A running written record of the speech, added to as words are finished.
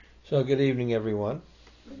So good evening, everyone.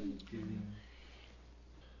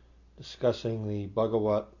 Discussing the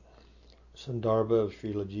Bhagavat Sandarbha of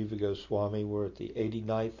Srila Jiva Goswami. We're at the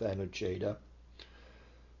 89th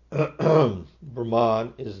Anucheda.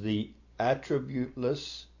 Brahman is the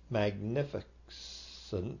attributeless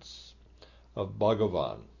magnificence of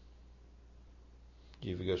Bhagavan.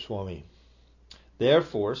 Jiva Goswami.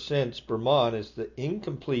 Therefore, since Brahman is the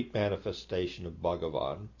incomplete manifestation of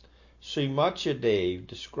Bhagavan, Sri Matsyadev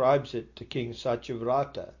describes it to King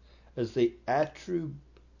Satyavrata as the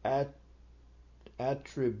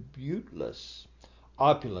attributeless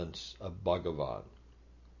opulence of Bhagavan.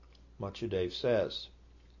 Matsyadev says,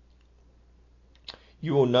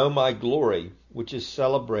 "You will know my glory, which is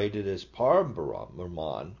celebrated as Param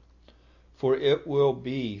Brahman, for it will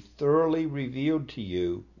be thoroughly revealed to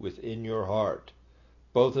you within your heart,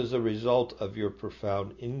 both as a result of your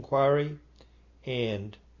profound inquiry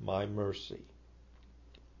and my mercy."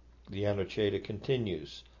 The Anucheda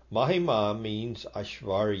continues, Mahima means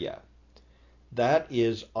Aishvarya. That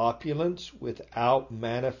is opulence without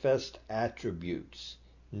manifest attributes,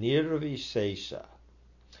 nirvishesha.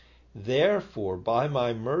 Therefore, by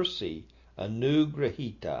my mercy,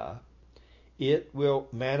 anugrahita, it will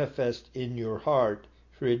manifest in your heart,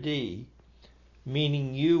 hridi,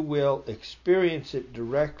 meaning you will experience it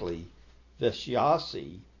directly,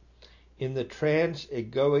 vishyasi, in the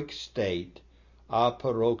trans-egoic state,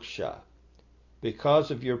 aparoksha.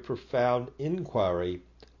 Because of your profound inquiry,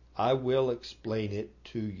 I will explain it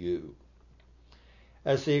to you.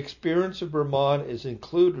 As the experience of Brahman is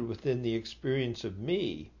included within the experience of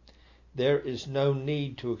me, there is no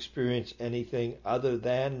need to experience anything other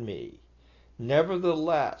than me.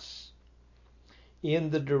 Nevertheless,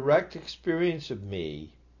 in the direct experience of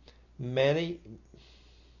me, made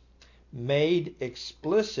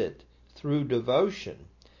explicit through devotion,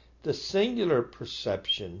 the singular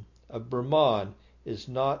perception of Brahman is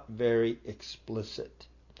not very explicit.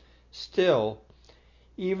 Still,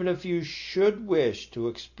 even if you should wish to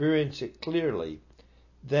experience it clearly,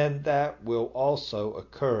 then that will also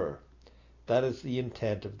occur. That is the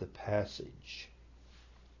intent of the passage.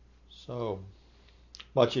 So,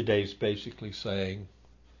 Matsyadeva's basically saying,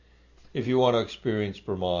 if you want to experience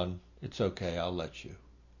Brahman, it's okay, I'll let you.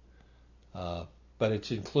 But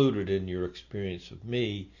it's included in your experience of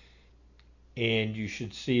me, and you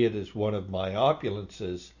should see it as one of my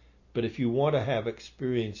opulences. But if you want to have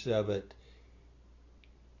experience of it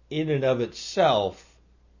in and of itself,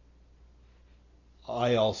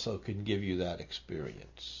 I also can give you that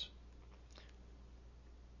experience.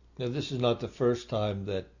 Now, this is not the first time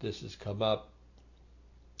that this has come up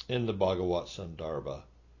in the Bhagavat Sandarbha.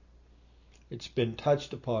 It's been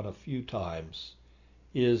touched upon a few times,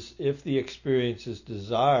 is if the experience is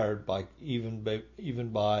desired by even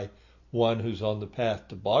by one who's on the path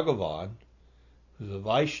to Bhagavan, who's a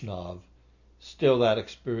Vaishnav, still that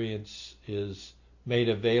experience is made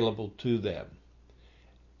available to them.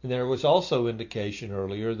 And there was also indication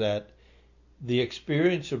earlier that the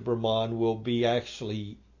experience of Brahman will be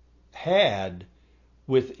actually had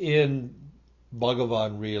within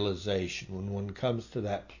Bhagavan realization. When one comes to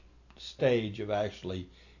that stage of actually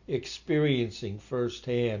experiencing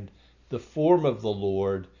firsthand the form of the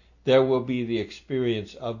Lord, there will be the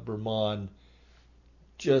experience of Brahman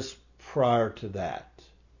just prior to that.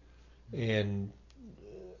 And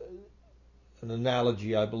an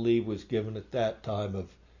analogy, I believe, was given at that time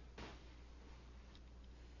of...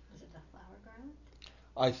 Was it the flower garland?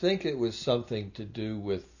 I think it was something to do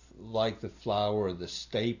with, like the flower or the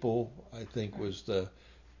staple, I think was the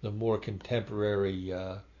more contemporary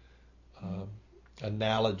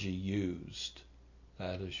analogy used.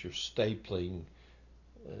 That is, you're stapling.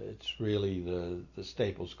 It's really the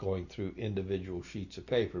staples going through individual sheets of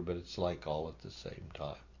paper, but it's like all at the same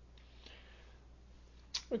time.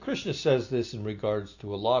 Well, Krishna says this in regards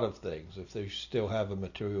to a lot of things. If they still have a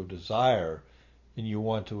material desire and you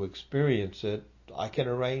want to experience it, I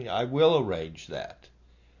will arrange that.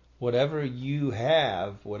 Whatever you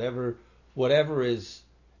have, whatever is,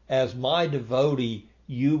 as my devotee,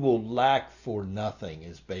 you will lack for nothing,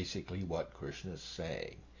 is basically what Krishna is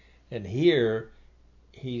saying. And here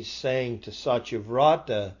he's saying to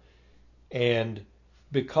Satyavrata, and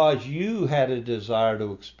because you had a desire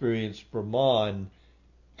to experience Brahman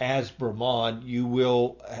as Brahman, you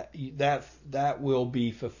will that will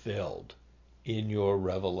be fulfilled in your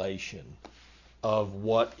revelation of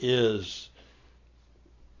what is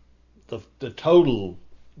the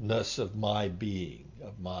totalness of my being,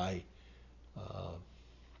 of my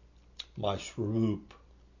swarup,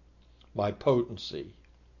 my potency.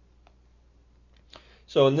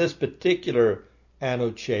 So in this particular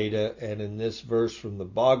Anucheta, and in this verse from the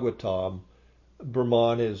Bhagavatam,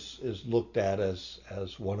 Brahman is looked at as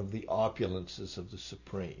one of the opulences of the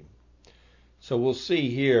Supreme. So we'll see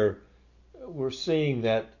here, we're seeing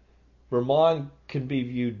that Brahman can be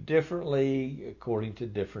viewed differently according to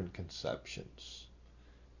different conceptions.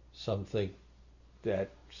 Some think that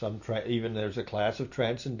even there's a class of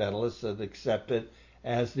transcendentalists that accept it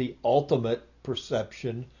as the ultimate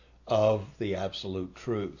perception of the absolute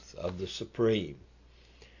truth, of the Supreme.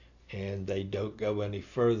 And they don't go any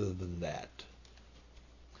further than that.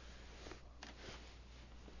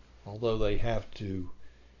 Although they have to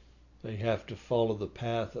follow the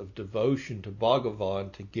path of devotion to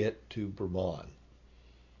Bhagavan to get to Brahman.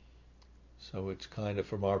 So it's kind of,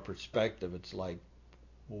 from our perspective, it's like,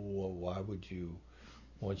 well, why would you,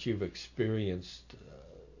 once you've experienced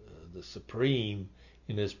the Supreme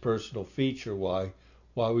in his personal feature, why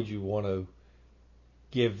would you want to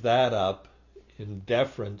give that up in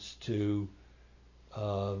deference to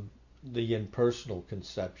the impersonal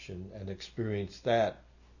conception and experience that?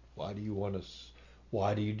 Why do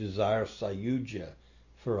you desire Sayuja?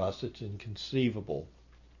 For us, it's inconceivable.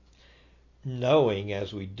 Knowing,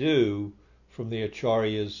 as we do from the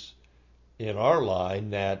Acharyas in our line,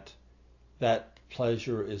 that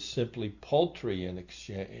pleasure is simply paltry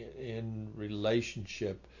in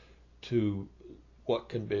relationship to what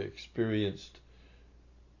can be experienced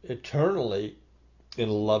eternally in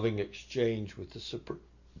a loving exchange with the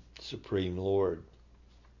Supreme Lord.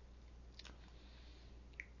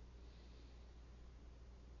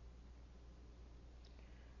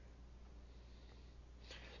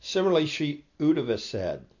 Similarly, Sri Uddhava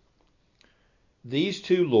said, these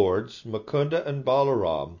two lords, Mukunda and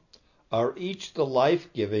Balaram, are each the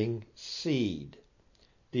life-giving seed,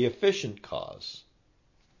 the efficient cause,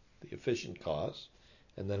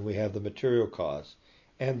 and then we have the material cause,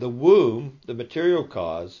 and the womb, the material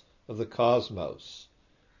cause of the cosmos.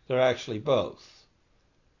 They're actually both.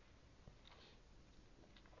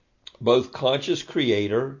 Both conscious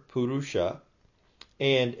creator, Purusha,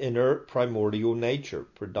 and inert primordial nature,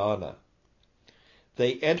 Pradhana.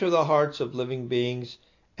 They enter the hearts of living beings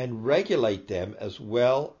and regulate them as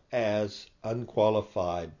well as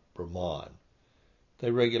unqualified Brahman. They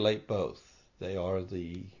regulate both. They are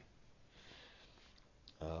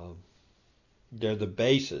they're the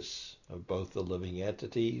basis of both the living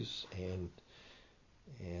entities and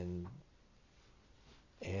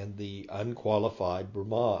the unqualified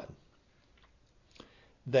Brahman.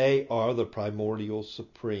 They are the primordial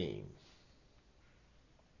Supreme.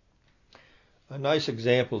 A nice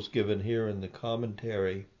example is given here in the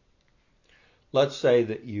commentary. Let's say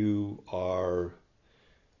that you're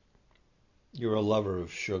a lover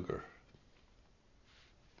of sugar.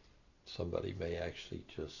 Somebody may actually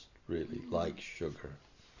just really like sugar.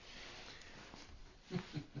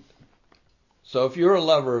 So if you're a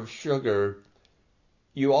lover of sugar,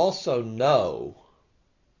 you also know,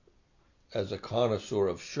 as a connoisseur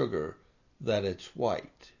of sugar, that it's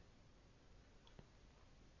white.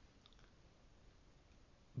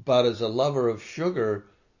 But as a lover of sugar,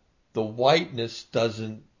 the whiteness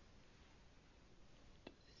doesn't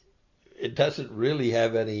really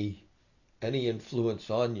have any influence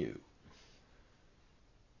on you.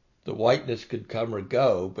 The whiteness could come or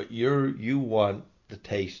go, but you want the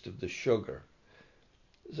taste of the sugar.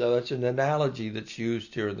 So it's an analogy that's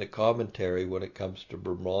used here in the commentary when it comes to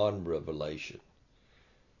Brahman revelation.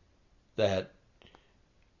 That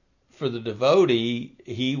for the devotee,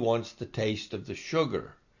 he wants the taste of the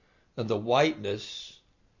sugar. And the whiteness,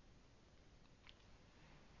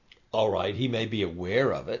 all right, he may be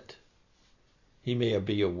aware of it. He may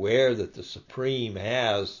be aware that the Supreme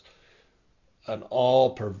has an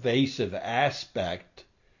all-pervasive aspect,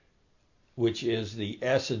 which is the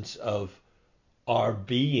essence of our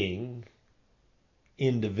being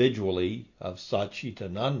individually of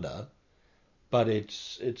Satchitananda, but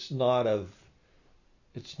it's not of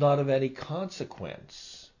any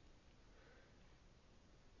consequence.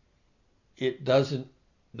 The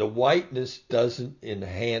whiteness doesn't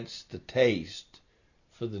enhance the taste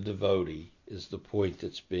for the devotee, is the point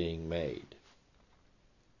that's being made.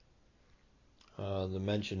 The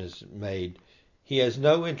mention is made, he has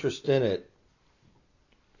no interest in it.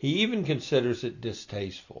 He even considers it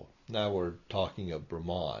distasteful. Now we're talking of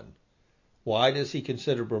Brahman. Why does he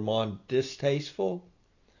consider Brahman distasteful?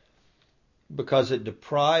 Because it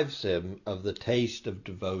deprives him of the taste of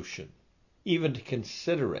devotion. Even to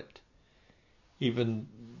consider it. Even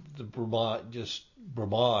the Brahman,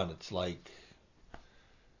 it's like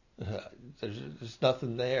there's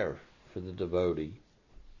nothing there for the devotee,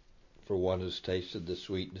 for one who's tasted the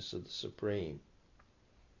sweetness of the Supreme.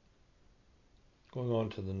 Going on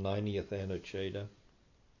to the 90th Anucheta.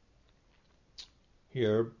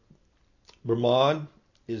 Here, Brahman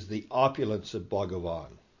is the opulence of Bhagavan.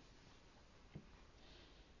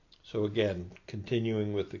 So again,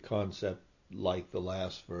 continuing with the concept like the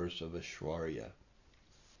last verse of Aishwarya.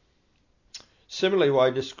 Similarly,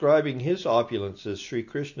 while describing his opulences, Sri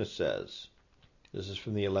Krishna says, this is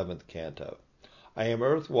from the 11th canto, I am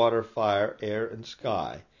earth, water, fire, air, and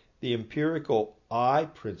sky, the empirical I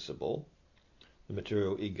principle, the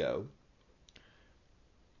material ego,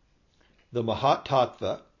 the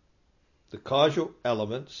Mahatattva, the causal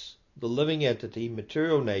elements, the living entity,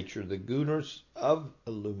 material nature, the gunas of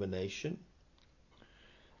illumination,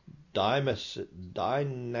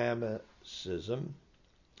 dynamicism,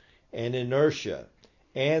 and inertia,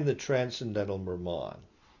 and the transcendental Brahman.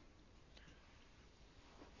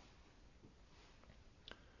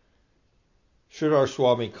 Sridhar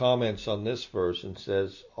Swami comments on this verse and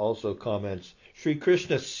comments, Sri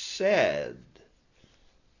Krishna said,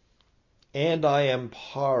 and I am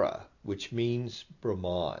Para, which means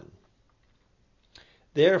Brahman.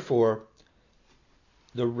 Therefore,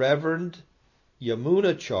 the Reverend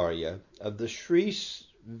Yamunacharya of the Sri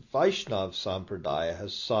Vaishnava Sampradaya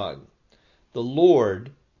has sung, the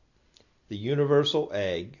Lord, the universal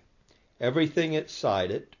egg, everything inside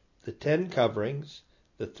it, the 10 coverings,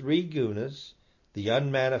 the 3 gunas, the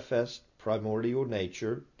unmanifest primordial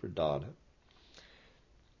nature, pradhana,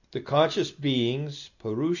 the conscious beings,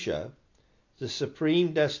 Purusha, the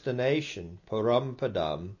supreme destination,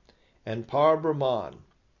 Parampadam, and Parabrahman,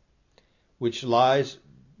 which lies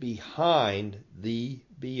behind the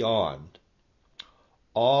beyond.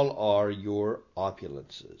 All are your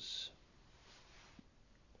opulences.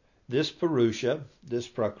 This Purusha, this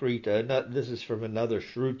Prakrita, this is from another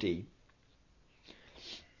Shruti.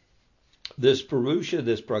 This Purusha,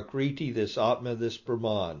 this Prakriti, this Atma, this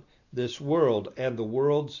Brahman, this world, and the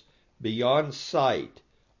worlds beyond sight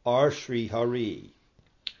are Sri Hari,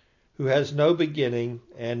 who has no beginning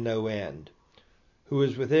and no end, who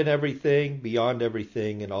is within everything, beyond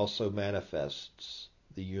everything, and also manifests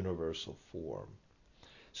the universal form.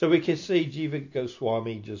 So we can see Jiva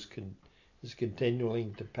Goswami is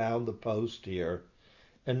continuing to pound the post here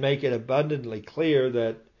and make it abundantly clear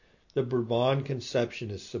that the Brahman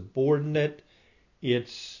conception is subordinate.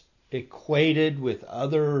 It's equated with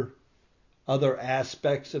other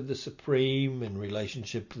aspects of the Supreme in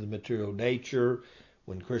relationship to the material nature.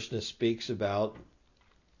 When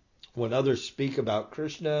others speak about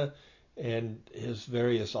Krishna and his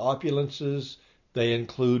various opulences, they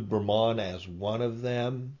include Brahman as one of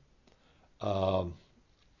them. When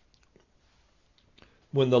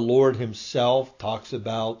the Lord himself talks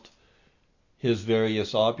about his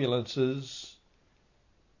various opulences,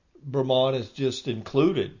 Brahman is just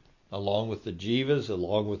included, along with the jivas,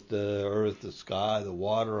 along with the earth, the sky, the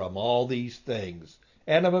water. I'm all these things,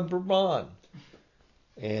 and I'm a Brahman.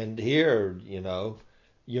 And here,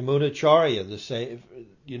 Yamunacharya,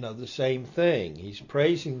 the same thing. He's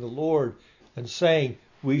praising the Lord and saying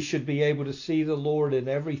we should be able to see the Lord in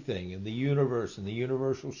everything, in the universe, in the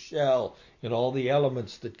universal shell, in all the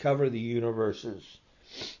elements that cover the universes,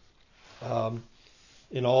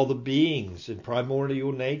 in all the beings, in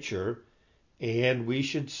primordial nature, and we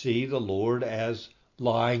should see the Lord as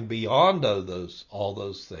lying beyond all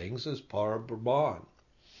those things as Parabrahman.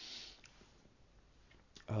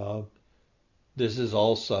 This is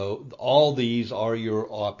also, all these are your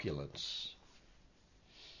opulence.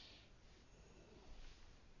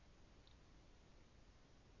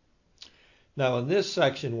 Now in this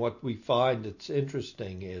section, what we find that's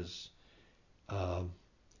interesting is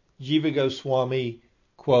Jiva Goswami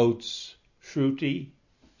quotes Shruti,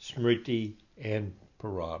 Smriti, and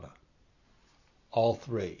Purana, all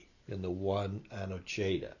 3 in the one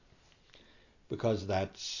Anucheta, because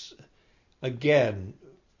that's, again,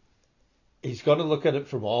 he's going to look at it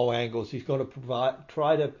from all angles. He's going to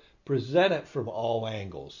try to present it from all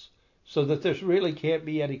angles so that there really can't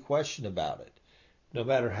be any question about it. No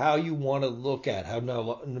matter how you want to look at,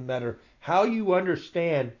 no matter how you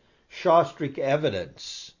understand Shastric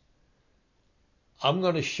evidence, I'm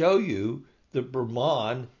going to show you that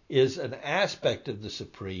Brahman is an aspect of the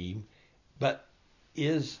Supreme, but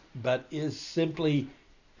is simply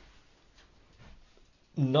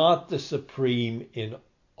not the Supreme in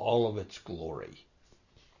all of its glory.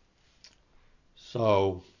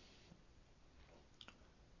 So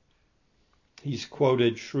he's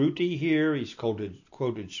quoted Shruti here, he's quoted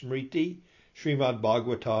Smriti, Srimad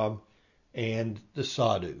Bhagavatam, and the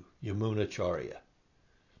Sadhu, Yamunacharya.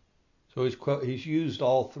 So he's used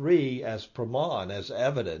all 3 as praman, as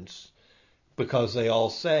evidence, because they all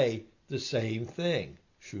say the same thing.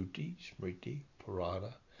 Shruti, Smriti,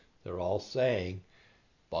 Purana. They're all saying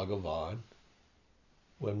Bhagavan.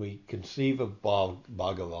 When we conceive of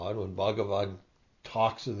Bhagavan, when Bhagavan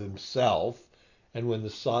talks of himself, and when the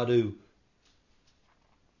sadhu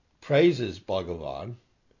praises Bhagavan,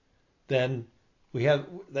 then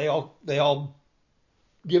they all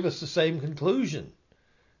give us the same conclusion.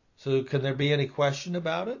 So can there be any question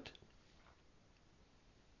about it?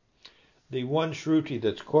 The one Shruti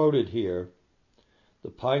that's quoted here,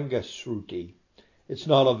 the Panga Shruti, it's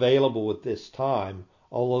not available at this time,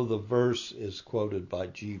 although the verse is quoted by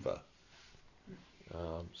Jiva.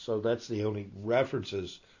 So that's the only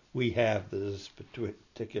references we have to this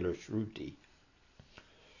particular Shruti.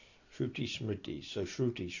 Shruti Smriti. So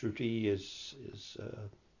Shruti is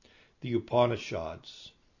the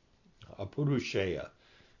Upanishads, Apurushaya,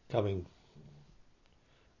 coming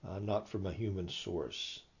not from a human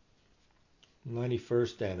source.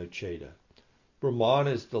 91st Anucheta. Brahman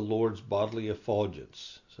is the Lord's bodily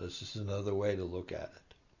effulgence. So this is another way to look at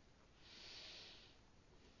it.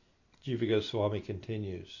 Jiva Goswami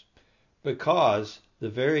continues. Because the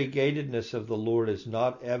variegatedness of the Lord is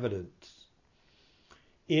not evident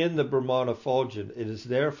in the Brahman effulgent, it is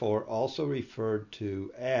therefore also referred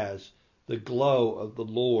to as the glow of the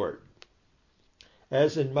Lord.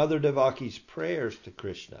 As in Mother Devaki's prayers to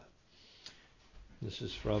Krishna. This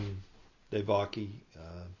is from Devaki,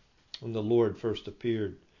 when the Lord first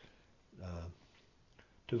appeared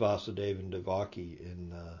to Vasudeva and Devaki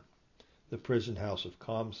in the prison house of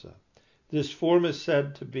Kamsa. This form is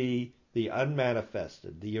said to be the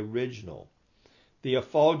unmanifested, the original, the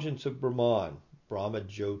effulgence of Brahman, Brahma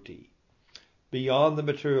Jyoti, beyond the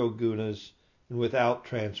material gunas and without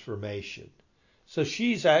transformation. So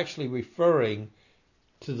she's actually referring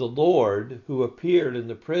to the Lord who appeared in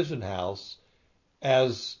the prison house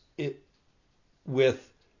as it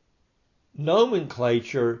with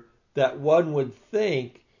nomenclature that one would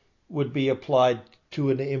think would be applied to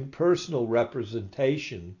an impersonal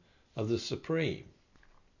representation of the Supreme.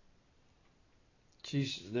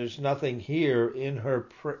 There's nothing here in her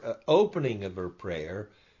opening of her prayer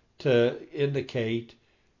to indicate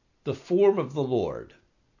the form of the Lord.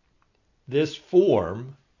 This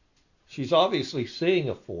form, she's obviously seeing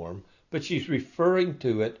a form, but she's referring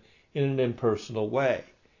to it in an impersonal way,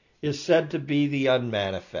 is said to be the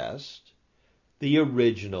unmanifest, the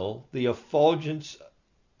original, the effulgence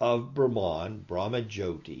of Brahman, Brahma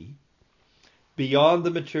Jyoti, beyond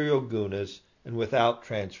the material gunas and without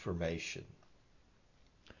transformation.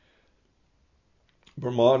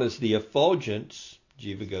 Brahman is the effulgence,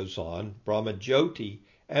 Jiva goes on, Brahma Jyoti,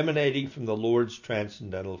 emanating from the Lord's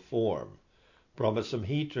transcendental form. Brahma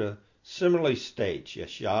Samhita similarly states,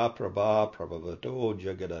 Yasya Prabha Prabhavato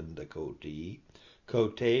Jagadanda Koti,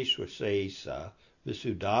 Kote Swasesa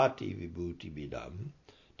Visudati Vibhuti Bidam,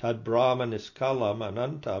 Tad Brahma Niskalam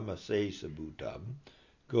Anantam Asesa Bhutam,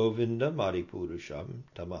 Govinda Maripurusham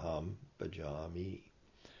Tamaham Bhajami.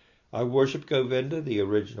 I worship Govinda, the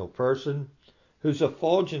original person, whose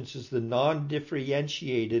effulgence is the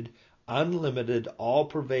non-differentiated, unlimited,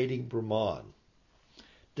 all-pervading Brahman,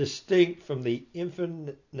 distinct from the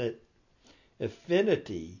infinite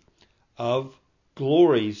affinity of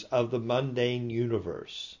glories of the mundane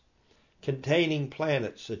universe, containing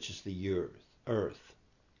planets such as the Earth.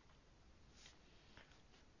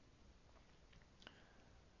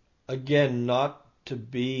 Again, not to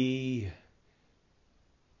be,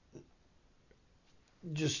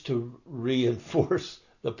 just to reinforce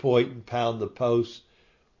the point and pound the post,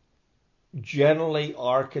 generally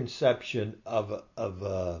our conception of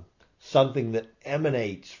something that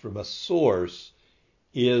emanates from a source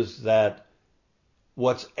is that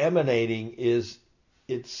what's emanating is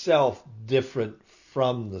itself different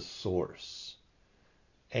from the source,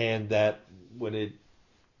 and that when it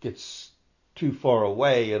gets too far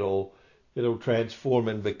away, it'll transform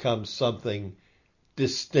and become something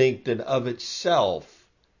distinct and of itself,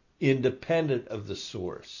 independent of the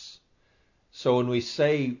source. So when we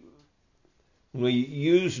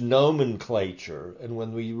use nomenclature, and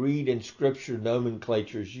when we read in Scripture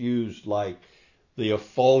nomenclature is used like the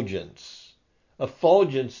effulgence,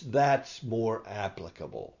 that's more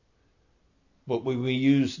applicable. But when we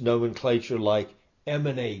use nomenclature like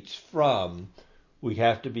emanates from, we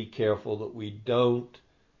have to be careful that we don't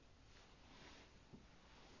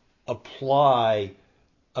apply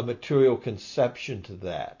a material conception to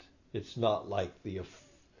that. It's not like the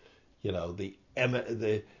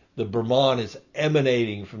Brahman is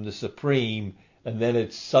emanating from the Supreme, and then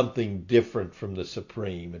it's something different from the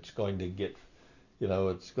Supreme. It's going to get,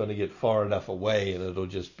 it's going to get far enough away, and it'll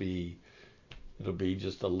be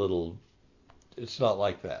just a little. It's not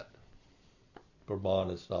like that. Brahman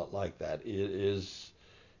is not like that. It's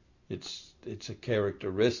a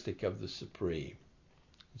characteristic of the Supreme.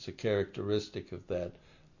 It's a characteristic of that,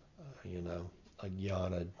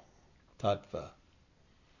 Ajnana Tattva,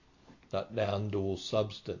 that non-dual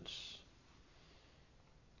substance.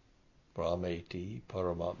 Brahmeti,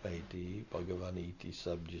 Paramatmeti, Bhagavaniti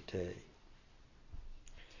Sabjate.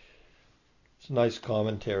 It's a nice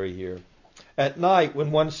commentary here. At night,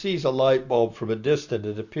 when one sees a light bulb from a distance,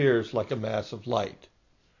 it appears like a mass of light.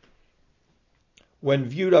 When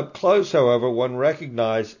viewed up close, however, one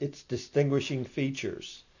recognizes its distinguishing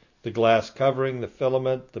features: the glass covering, the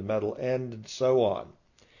filament, the metal end, and so on.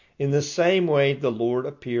 In the same way, the Lord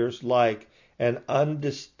appears like an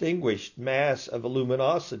undistinguished mass of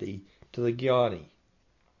luminosity to the jnani.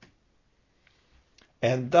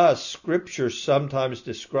 And thus, scriptures sometimes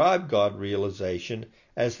describe God realization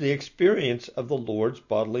as the experience of the Lord's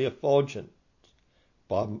bodily effulgence,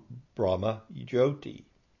 Brahma Jyoti.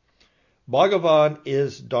 Bhagavan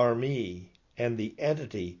is Dharmi, and the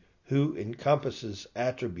entity who encompasses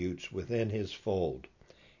attributes within his fold.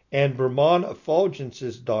 And Brahman effulgence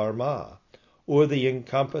is Dharma, or the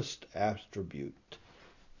encompassed attribute.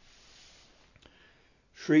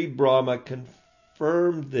 Sri Brahma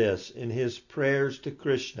confirmed this in his prayers to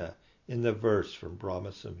Krishna in the verse from Brahma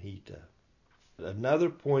Samhita. Another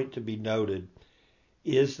point to be noted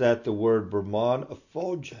is that the word Brahman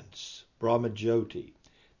effulgence, Brahma Jyoti,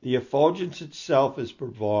 the effulgence itself is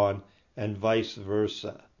Brahman and vice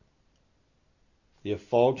versa. The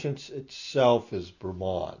effulgence itself is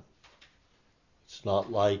Brahman. It's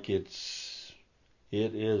not like it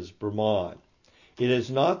is Brahman. It is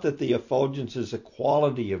not that the effulgence is a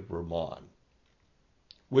quality of Brahman,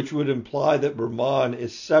 which would imply that Brahman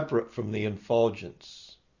is separate from the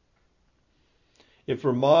effulgence. If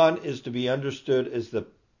Brahman is to be understood as the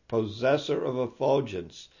possessor of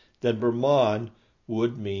effulgence, then Brahman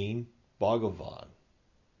would mean Bhagavan.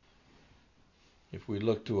 If we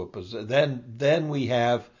look to a then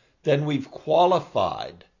we've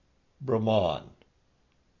qualified Brahman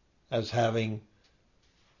as having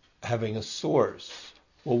a source.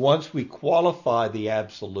 Well, once we qualify the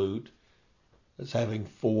absolute as having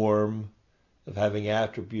form, of having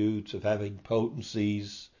attributes, of having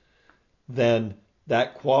potencies, then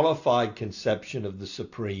that qualified conception of the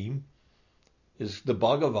Supreme is the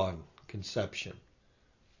Bhagavan conception,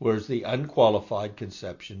 whereas the unqualified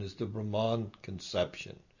conception is the Brahman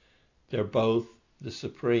conception. They're both the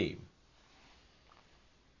Supreme.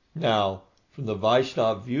 Now, from the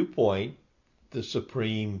Vaishnava viewpoint, the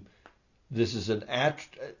Supreme, this is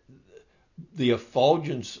the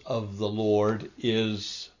effulgence of the Lord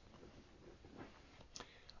is,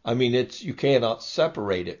 you cannot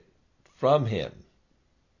separate it from him,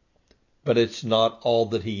 but it's not all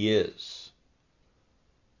that he is.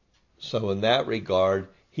 So in that regard,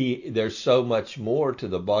 there's so much more to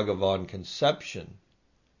the Bhagavan conception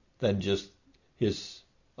than just his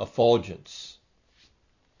effulgence.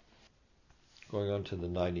 Going on to the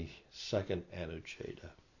 92nd Anucheta.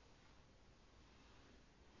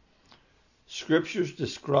 Scriptures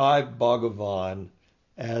describe Bhagavan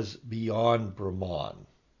as beyond Brahman.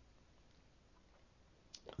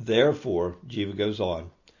 Therefore, Jiva goes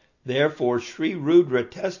on, therefore Sri Rudra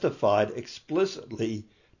testified explicitly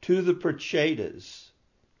to the Prachetas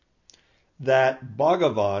that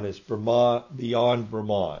Bhagavan is beyond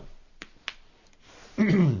Brahman.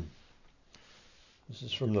 This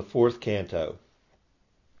is from the 4th canto.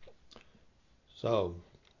 So,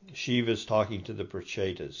 Shiva is talking to the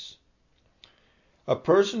Prachetas. A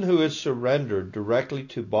person who is surrendered directly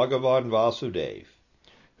to Bhagavan Vasudeva,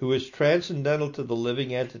 who is transcendental to the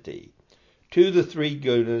living entity, to the three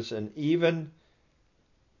gunas, and even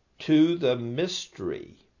to the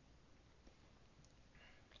mystery,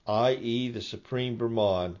 i.e. the Supreme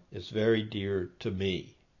Brahman, is very dear to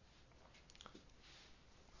me.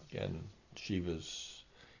 Again, Shiva's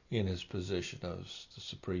in his position as the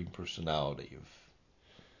Supreme Personality.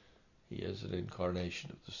 He is an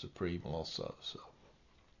incarnation of the Supreme also. So,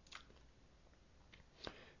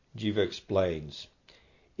 Jiva explains,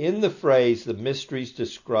 in the phrase, the mysteries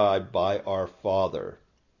described by our Father,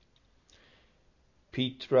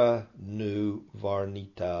 Pitra Nu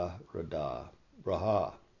Varnita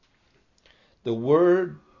Raha. The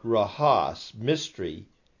word Rahas, mystery,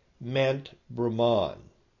 meant Brahman.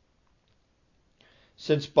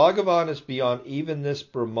 Since Bhagavan is beyond even this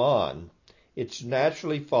Brahman, it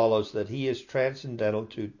naturally follows that he is transcendental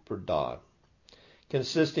to Pradhan,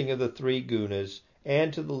 consisting of the three gunas,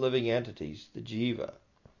 and to the living entities, the Jiva.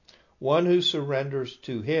 One who surrenders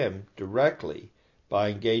to him directly by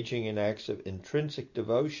engaging in acts of intrinsic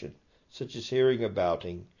devotion, such as hearing about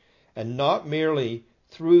him, and not merely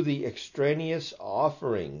through the extraneous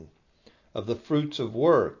offering of the fruits of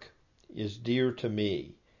work, is dear to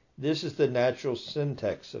me. This is the natural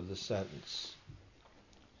syntax of the sentence.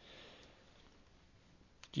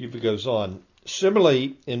 Jiva goes on.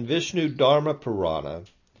 Similarly, in Vishnu Dharma Purana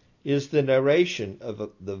is the narration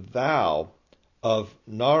of the vow of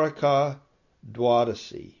Naraka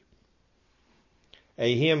Dwadasi,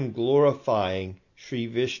 a hymn glorifying Sri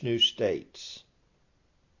Vishnu states,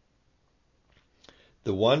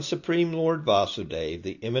 the one Supreme Lord Vasudeva,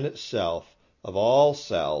 the immanent self of all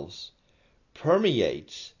selves,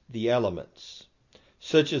 permeates the elements,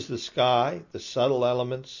 such as the sky, the subtle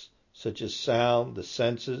elements, such as sound, the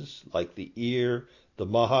senses, like the ear, the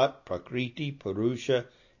Mahat, Prakriti, Purusha,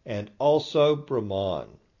 and also Brahman.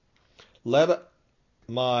 Let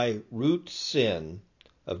my root sin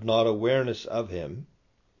of not awareness of him,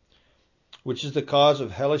 which is the cause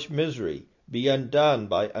of hellish misery, be undone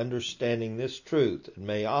by understanding this truth, and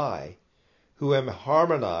may I, who am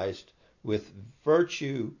harmonized with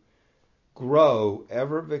virtue, grow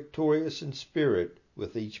ever victorious in spirit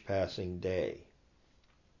with each passing day.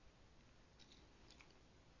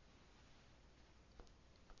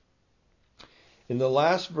 In the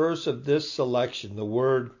last verse of this selection, the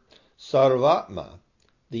word Sarvatma,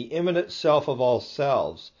 the immanent self of all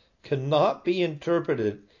selves, cannot be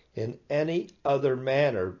interpreted in any other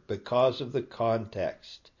manner because of the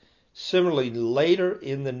context. Similarly, later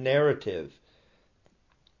in the narrative,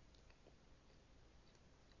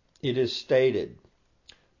 it is stated,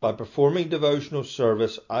 by performing devotional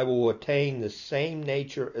service, I will attain the same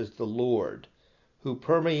nature as the Lord, who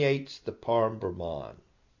permeates the Param Brahman,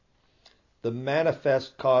 the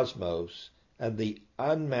manifest cosmos, and the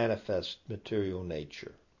unmanifest material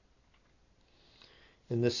nature.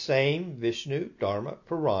 In the same Vishnu Dharma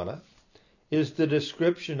Purana is the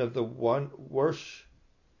description of the one worship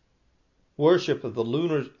of the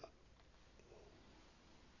lunar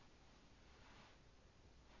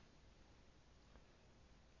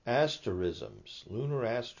asterisms.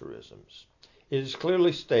 It is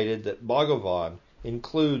clearly stated that Bhagavan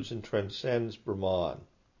includes and transcends Brahman.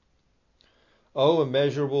 O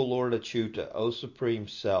immeasurable Lord Achyuta, O Supreme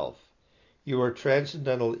Self, you are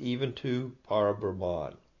transcendental even to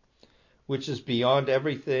Parabrahman, which is beyond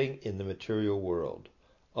everything in the material world.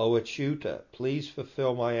 O Achyuta, please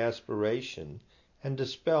fulfill my aspiration and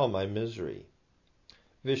dispel my misery.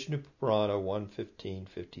 Vishnu Purana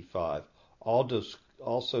 1.15.55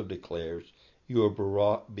 also declares you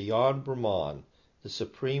are beyond Brahman, the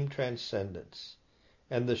supreme transcendence,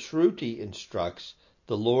 and the Shruti instructs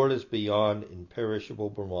the Lord is beyond imperishable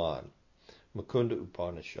Brahman. Mukunda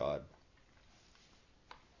Upanishad.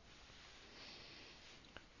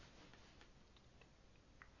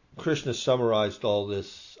 Krishna summarized all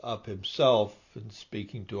this up himself in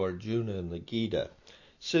speaking to Arjuna in the Gita.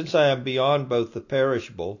 Since I am beyond both the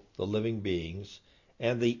perishable, the living beings,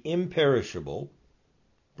 and the imperishable,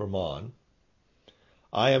 Brahman,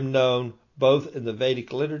 I am known both in the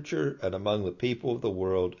Vedic literature and among the people of the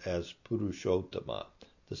world as Purushottama,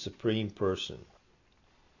 the Supreme Person.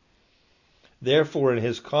 Therefore, in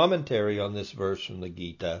his commentary on this verse from the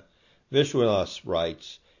Gita, Vishwanath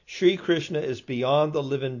writes, Sri Krishna is beyond the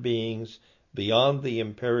living beings, beyond the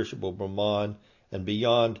imperishable Brahman, and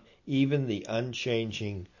beyond even the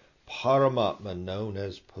unchanging Paramatma known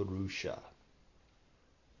as Purusha.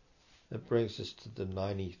 That brings us to the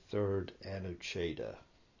 93rd Anucheta.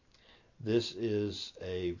 This is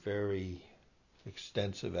a very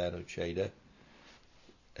extensive Anucheta.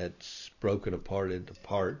 It's broken apart into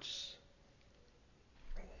parts.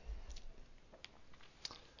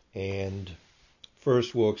 And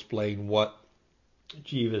first we'll explain what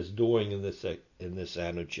Jiva is doing in this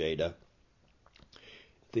Anucheta. At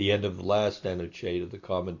the end of the last Anucheta, the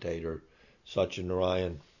commentator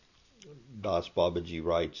Satyanarayan Das Babaji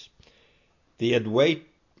writes, The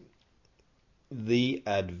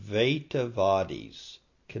Advaitavadis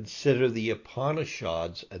consider the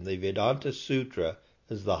Upanishads and the Vedanta Sutra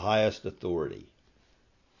as the highest authority,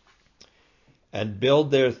 and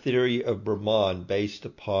build their theory of Brahman based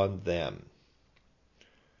upon them.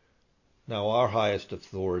 Now our highest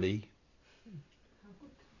authority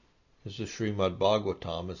is the Srimad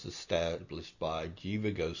Bhagavatam, as established by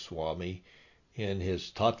Jiva Goswami in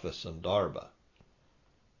his Tattva Sandarbha.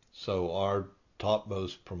 So our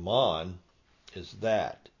topmost Brahman is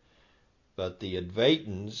that. But the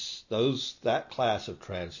Advaitins, that class of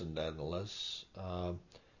transcendentalists,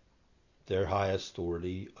 their highest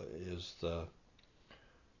authority is the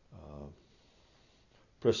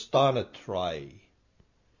Prasthanatrayi.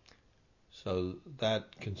 So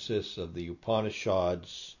that consists of the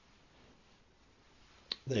Upanishads,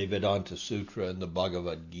 the Vedanta Sutra and the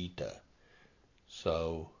Bhagavad Gita.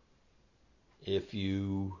 So if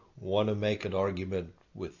you want to make an argument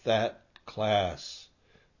with that class,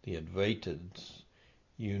 the Advaitins,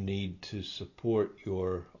 you need to support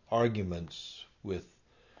your arguments with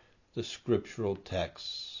the scriptural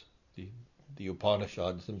texts, the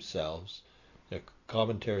Upanishads themselves, the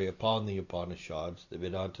commentary upon the Upanishads, the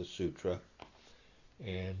Vedanta Sutra,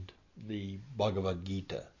 and the Bhagavad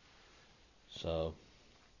Gita. So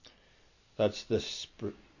that's the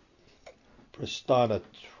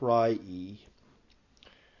Prasthanatrayi.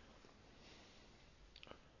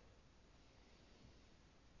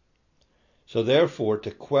 So therefore,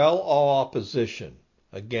 to quell all opposition,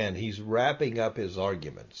 again, he's wrapping up his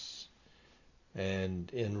arguments. And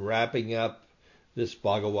in wrapping up this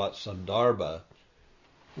Bhagavat Sandarbha,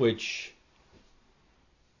 which,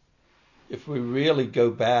 if we really go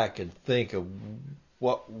back and think of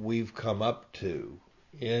what we've come up to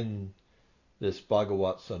in this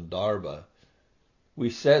Bhagavat Sandarbha, we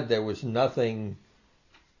said there was nothing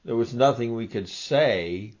we could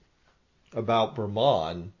say about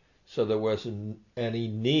Brahman, so there wasn't any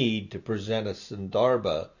need to present a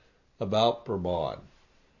Sandarbha about Brahman.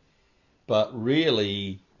 But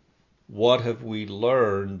really, what have we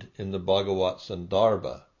learned in the Bhagavat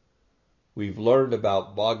Sandarbha? We've learned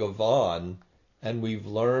about Bhagavan and we've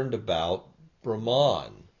learned about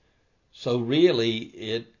Brahman. So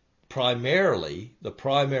really, the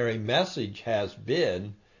primary message has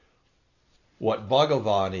been what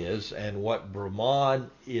Bhagavan is and what Brahman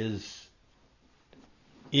is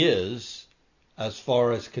as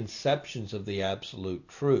far as conceptions of the absolute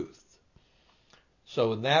truth.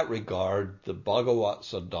 So in that regard, the Bhagavat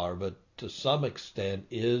Sandarbha, to some extent,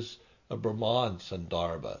 is a Brahman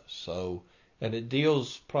Sandarbha. So, and it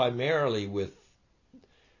deals primarily with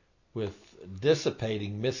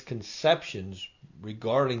dissipating misconceptions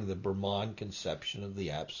regarding the Brahman conception of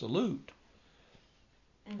the absolute.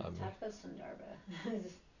 And Tattva Sandarbha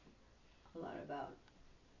is a lot about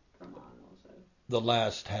Brahman also. The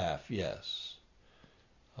last half, yes.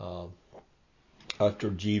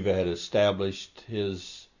 After Jiva had established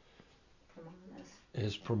his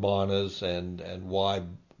pramanas and why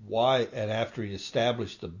and after he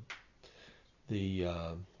established the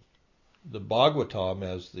Bhagavatam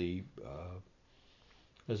as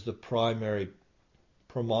the primary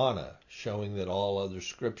pramana, showing that all other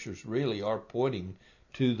scriptures really are pointing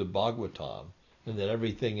to the Bhagavatam and that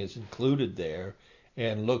everything is included there,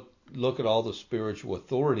 and look at all the spiritual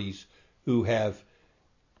authorities who have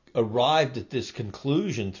arrived at this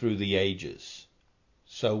conclusion through the ages,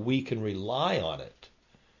 so we can rely on it.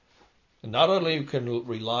 And not only can we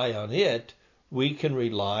rely on it, we can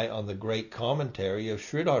rely on the great commentary of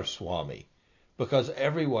Sridhar Swami, because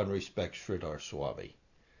everyone respects Sridhar Swami.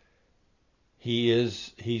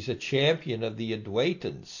 He's a champion of the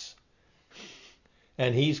Advaitins,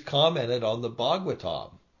 and he's commented on the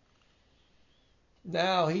Bhagavatam.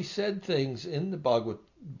 Now, he said things in the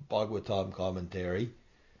Bhagavatam commentary.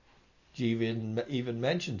 Jiva even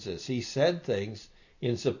mentions this. He said things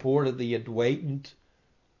in support of the Advaitin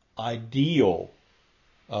ideal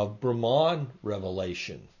of Brahman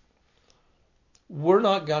revelation. We're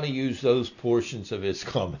not going to use those portions of his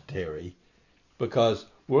commentary because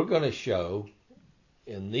we're going to show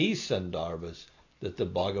in these Sandarbhas that the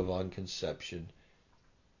Bhagavan conception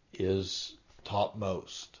is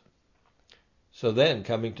topmost. So then,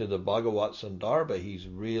 coming to the Bhagavat Sandarbha, he's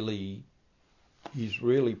really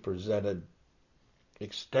presented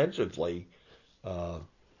extensively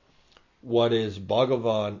what is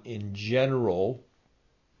Bhagavan in general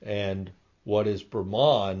and what is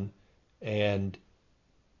Brahman, and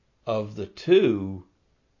of the two,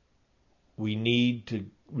 we need to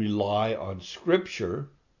rely on scripture,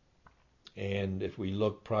 and if we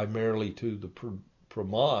look primarily to the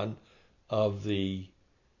Brahman of the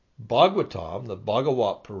Bhagavatam, the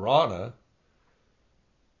Bhagavat Purana,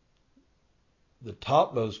 the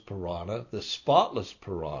topmost Purana, the spotless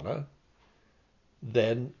Purana,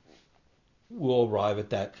 then we'll arrive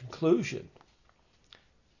at that conclusion.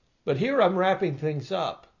 But here I'm wrapping things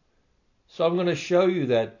up. So I'm going to show you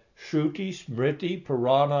that Shruti, Smriti,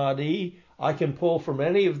 Puranadi, I can pull from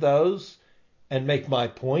any of those and make my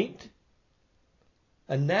point.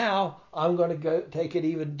 And now I'm going to take it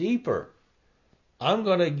even deeper. I'm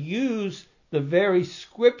going to use the very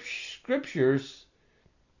scriptures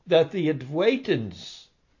that the Advaitins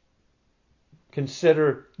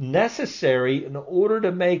consider necessary in order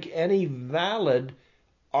to make any valid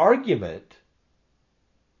argument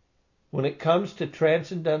when it comes to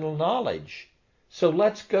transcendental knowledge. So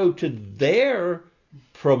let's go to their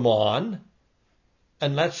Praman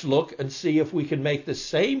And let's look and see if we can make the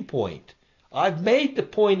same point. I've made the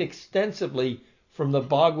point extensively from the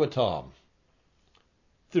Bhagavatam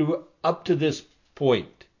through up to this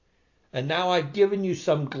point. And now I've given you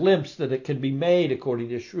some glimpse that it can be made according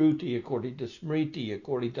to Shruti, according to Smriti,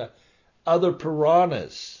 according to other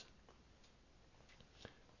Puranas.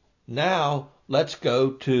 Now let's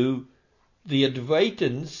go to the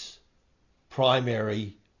Advaitins'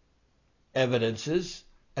 primary evidences,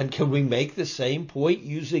 and can we make the same point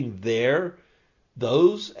using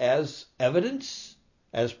those as evidence,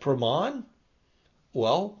 as praman?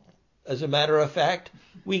 Well, as a matter of fact,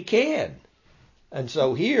 we can. And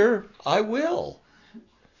so here, I will.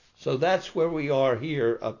 So that's where we are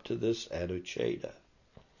here up to this Anucheta.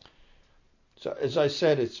 So as I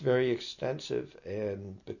said, it's very extensive,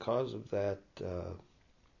 and because of that,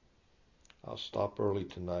 I'll stop early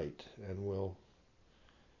tonight, and we'll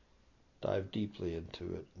dive deeply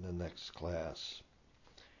into it in the next class.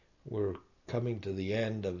 We're coming to the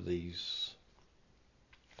end of this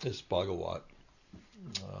Bhagavat,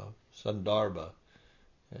 Sandarbha,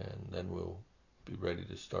 and then we'll be ready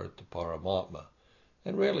to start the Paramatma.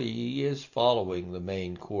 And really, he is following the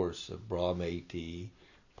main course of Brahmeti,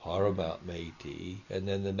 Paramatmeti, and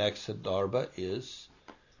then the next Sandarbha is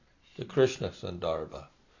the Krishna Sandarbha,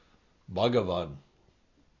 Bhagavan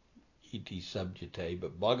iti subjite,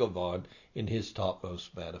 but Bhagavan in his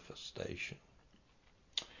topmost manifestation.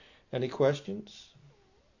 Any questions?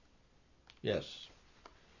 Yes.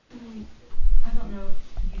 I don't know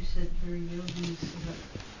if you said for yogis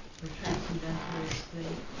or transcendentalists,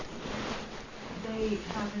 they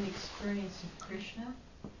have an experience of Krishna,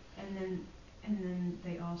 and then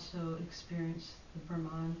they also experience the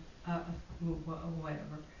Brahman,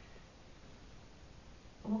 whatever.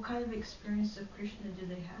 What kind of experience of Krishna do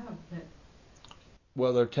they have?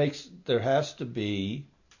 Well, there has to be,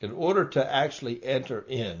 in order to actually enter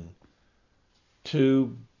in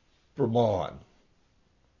to Brahman,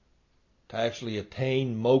 to actually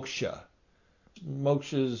attain moksha.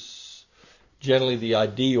 Moksha is generally the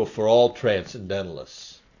ideal for all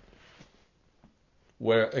transcendentalists,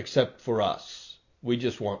 except for us. We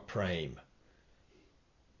just want prema.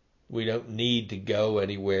 We don't need to go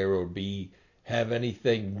anywhere or have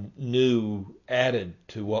anything new added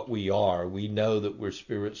to what we are. We know that we're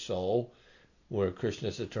spirit soul, we're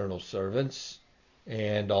Krishna's eternal servants,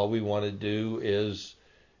 and all we want to do is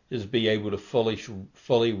be able to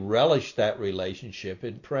fully relish that relationship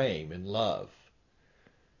in prema, in love.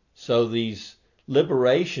 So these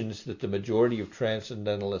liberations that the majority of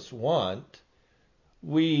transcendentalists want,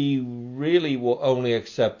 we really will only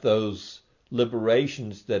accept those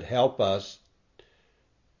liberations that help us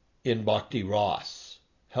in bhakti ras,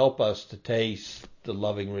 help us to taste the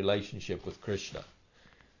loving relationship with Krishna.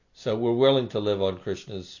 So we're willing to live on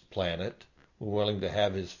Krishna's planet, we're willing to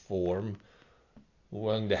have his form,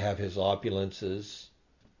 we're willing to have his opulences.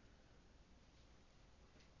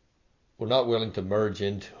 We're not willing to merge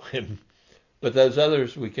into him, but those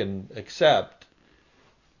others we can accept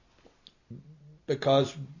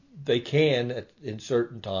because they can, in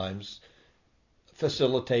certain times,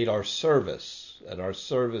 facilitate our service, and our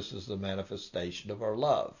service is the manifestation of our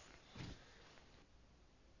love.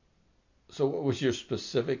 So what was your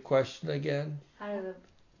specific question again? What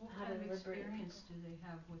kind of experience do they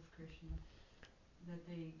have with Krishna that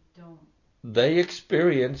they don't? They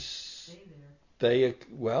experience. Stay there. They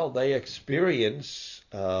experience,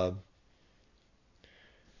 as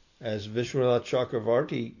Vishwanath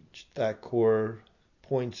Chakravarti Thakur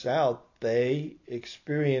points out, they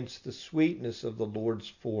experience the sweetness of the Lord's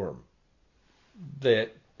form.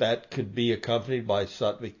 That could be accompanied by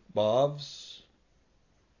sattvic bhavs.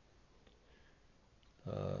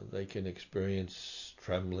 They can experience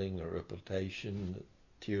trembling or irritation,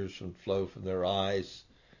 tears flow from their eyes,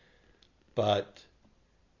 but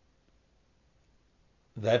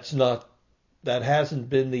that hasn't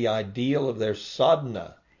been the ideal of their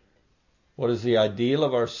sadhana. What is the ideal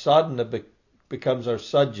of our sadhana becomes our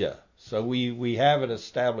sadhya. So we have an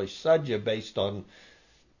established sadhya based on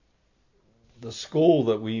the school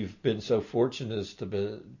that we've been so fortunate as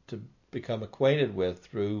to become acquainted with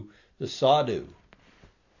through the sadhu.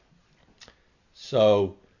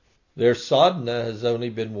 So their sadhana has only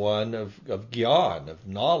been one of gyan, of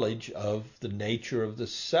knowledge of the nature of the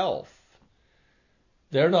self.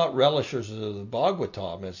 They're not relishers of the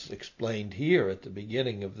Bhagavatam, as explained here at the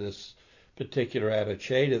beginning of this particular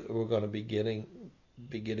Anucheta that we're going to be getting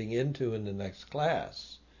into in the next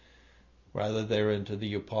class. Rather, they're into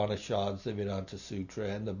the Upanishads, the Vedanta Sutra,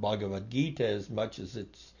 and the Bhagavad Gita as much as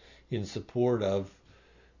it's in support of,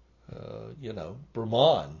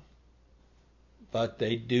 Brahman. but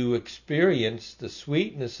they do experience the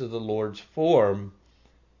sweetness of the Lord's form,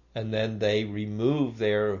 and then they remove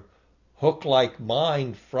their hook-like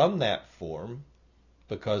mind from that form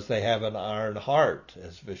because they have an iron heart,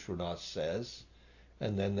 as Vishwanath says,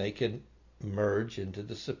 and then they can merge into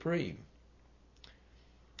the Supreme.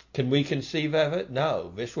 Can we conceive of it?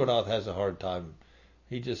 No. Vishwanath has a hard time.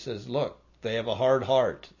 He just says, look, they have a hard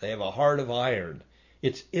heart. They have a heart of iron.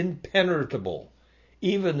 It's impenetrable.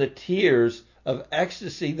 Even the tears of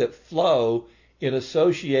ecstasy that flow in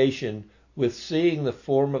association with seeing the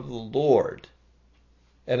form of the Lord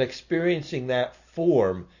and experiencing that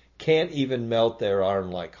form can't even melt their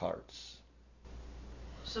iron-like hearts.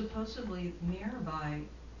 Supposedly, Mirabai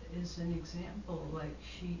is an example. Like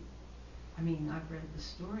I've read the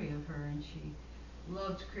story of her, and she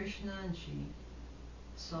loved Krishna, and she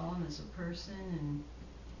saw him as a person,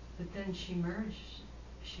 but then she merged.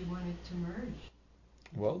 She wanted to merge.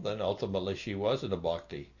 Well, then ultimately she wasn't a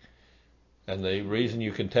bhakti. And the reason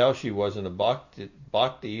you can tell she wasn't a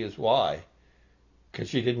bhakti is why? Because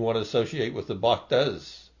she didn't want to associate with the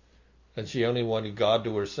bhaktas. And she only wanted God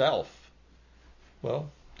to herself.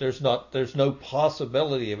 Well, there's no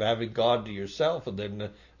possibility of having God to yourself and then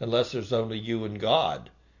unless there's only you and God.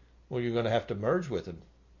 Well, you're going to have to merge with him.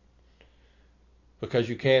 Because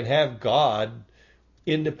you can't have God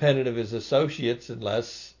independent of his associates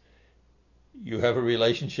unless you have a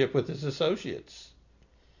relationship with his associates.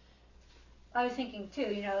 I was thinking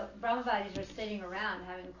too, Brahmavatis are sitting around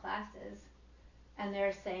having classes, and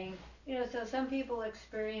they're saying, so some people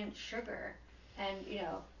experience sugar, and,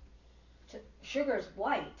 sugar's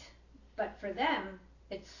white, but for them,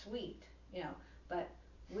 it's sweet, but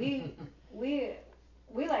we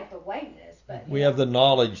like the whiteness, but we have the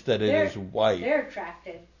knowledge that it is white. They're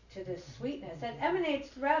attracted to this sweetness that emanates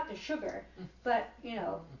throughout the sugar, but,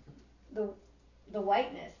 the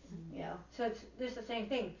whiteness, so it's just the same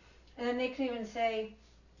thing. And then they can even say,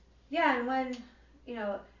 yeah, and when,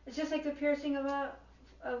 it's just like the piercing in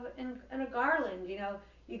a garland,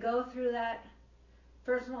 you go through that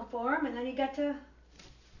personal form and then you get to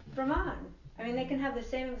Brahman. I mean, they can have the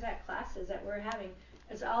same exact classes that we're having.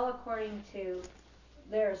 It's all according to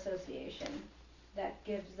their association that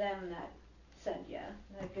gives them that sadhya,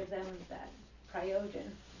 that gives them that prayojan.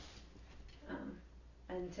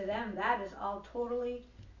 And to them, that is all totally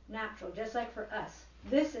natural, just like for us.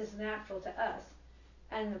 This is natural to us.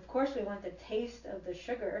 And of course we want the taste of the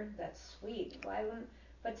sugar that's sweet.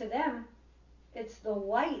 But to them, it's the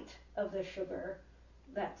white of the sugar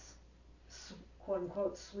that's quote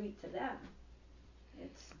unquote sweet to them.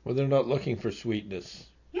 Well, they're not looking for sweetness.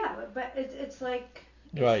 Yeah, but it's like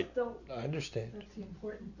right. I understand. That's the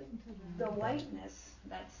important thing to them. The whiteness,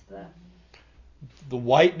 that's the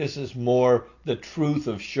whiteness is more the truth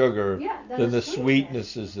of sugar than the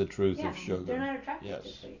sweetness is the truth of sugar. They're not attracted to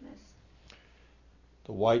sweetness.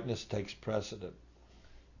 The whiteness takes precedent.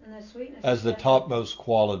 And the sweetness as the topmost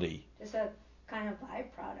quality. Just a kind of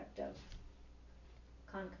byproduct of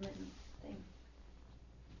concomitant thing.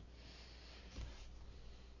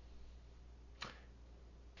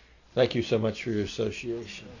 Thank you so much for your association.